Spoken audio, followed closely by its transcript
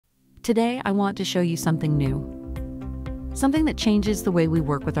Today, I want to show you something new. Something that changes the way we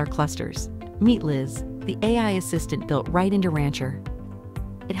work with our clusters. Meet Liz, the AI assistant built right into Rancher.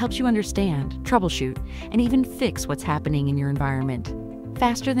 It helps you understand, troubleshoot, and even fix what's happening in your environment,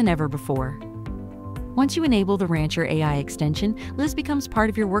 faster than ever before. Once you enable the Rancher AI extension, Liz becomes part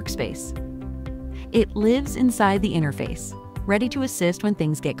of your workspace. It lives inside the interface, ready to assist when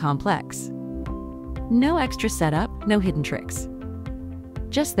things get complex. No extra setup, no hidden tricks.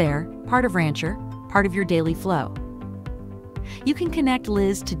 Just there, part of Rancher, part of your daily flow. You can connect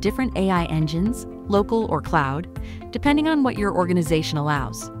Liz to different AI engines, local or cloud, depending on what your organization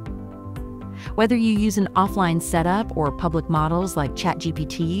allows. Whether you use an offline setup or public models like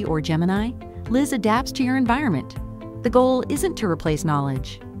ChatGPT or Gemini, Liz adapts to your environment. The goal isn't to replace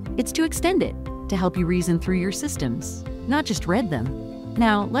knowledge, it's to extend it, to help you reason through your systems, not just read them.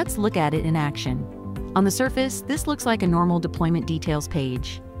 Now, let's look at it in action. On the surface, this looks like a normal deployment details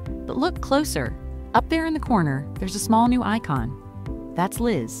page. But look closer. Up there in the corner, there's a small new icon. That's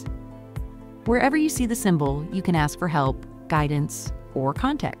Liz. Wherever you see the symbol, you can ask for help, guidance, or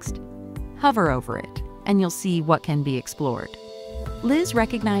context. Hover over it, and you'll see what can be explored. Liz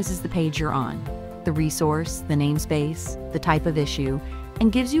recognizes the page you're on, the resource, the namespace, the type of issue,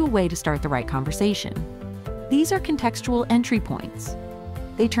 and gives you a way to start the right conversation. These are contextual entry points.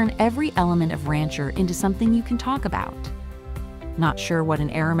 They turn every element of Rancher into something you can talk about. Not sure what an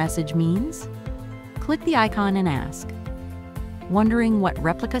error message means? Click the icon and ask. Wondering what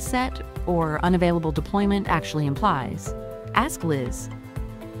replica set or unavailable deployment actually implies? Ask Liz.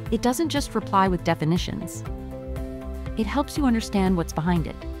 It doesn't just reply with definitions. It helps you understand what's behind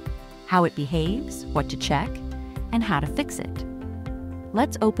it, how it behaves, what to check, and how to fix it.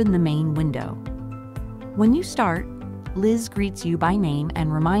 Let's open the main window. When you start, Liz greets you by name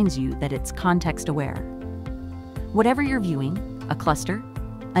and reminds you that it's context-aware. Whatever you're viewing, a cluster,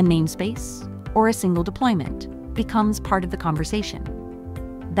 a namespace, or a single deployment, becomes part of the conversation.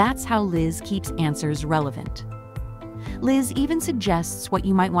 That's how Liz keeps answers relevant. Liz even suggests what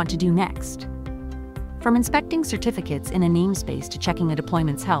you might want to do next. From inspecting certificates in a namespace to checking a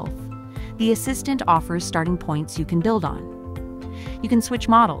deployment's health, the assistant offers starting points you can build on. You can switch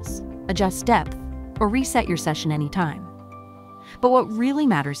models, adjust depth, or reset your session anytime. But what really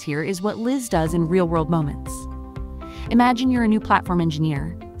matters here is what Liz does in real-world moments. Imagine you're a new platform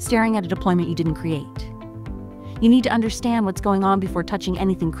engineer, staring at a deployment you didn't create. You need to understand what's going on before touching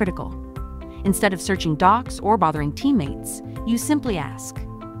anything critical. Instead of searching docs or bothering teammates, you simply ask,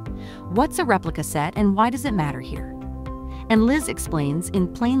 "What's a replica set and why does it matter here?" And Liz explains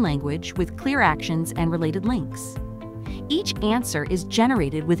in plain language with clear actions and related links. Each answer is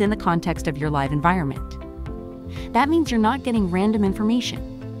generated within the context of your live environment. That means you're not getting random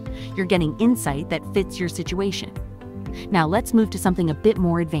information. You're getting insight that fits your situation. Now let's move to something a bit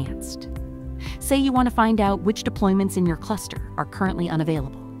more advanced. Say you want to find out which deployments in your cluster are currently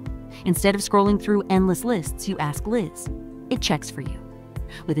unavailable. Instead of scrolling through endless lists, you ask Liz. It checks for you.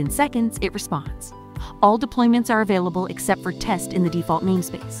 Within seconds, it responds. All deployments are available except for test in the default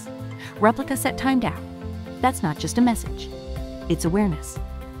namespace. Replica set timed out. That's not just a message. It's awareness.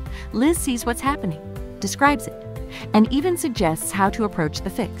 Liz sees what's happening, describes it, and even suggests how to approach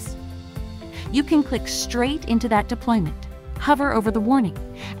the fix. You can click straight into that deployment, hover over the warning,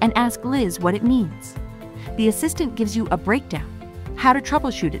 and ask Liz what it means. The assistant gives you a breakdown, how to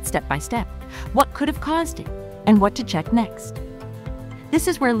troubleshoot it step by step, what could have caused it, and what to check next. This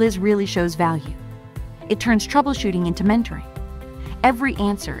is where Liz really shows value. It turns troubleshooting into mentoring. Every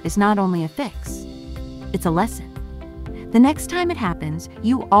answer is not only a fix, it's a lesson. The next time it happens,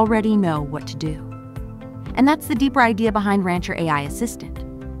 you already know what to do. And that's the deeper idea behind Rancher AI Assistant.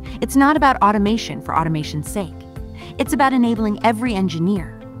 It's not about automation for automation's sake. It's about enabling every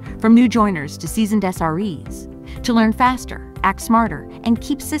engineer, from new joiners to seasoned SREs, to learn faster, act smarter, and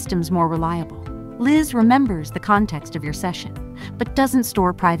keep systems more reliable. Liz remembers the context of your session, but doesn't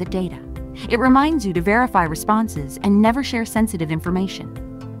store private data. It reminds you to verify responses and never share sensitive information.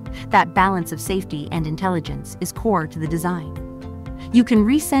 That balance of safety and intelligence is core to the design. You can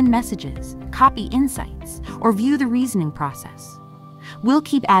resend messages, copy insights, or view the reasoning process. We'll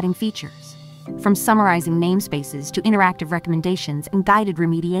keep adding features, from summarizing namespaces to interactive recommendations and guided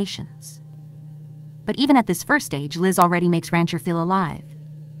remediations. But even at this first stage, Liz already makes Rancher feel alive.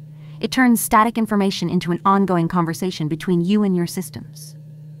 It turns static information into an ongoing conversation between you and your systems.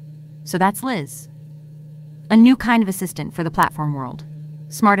 So that's Liz, a new kind of assistant for the platform world.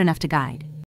 Smart enough to guide.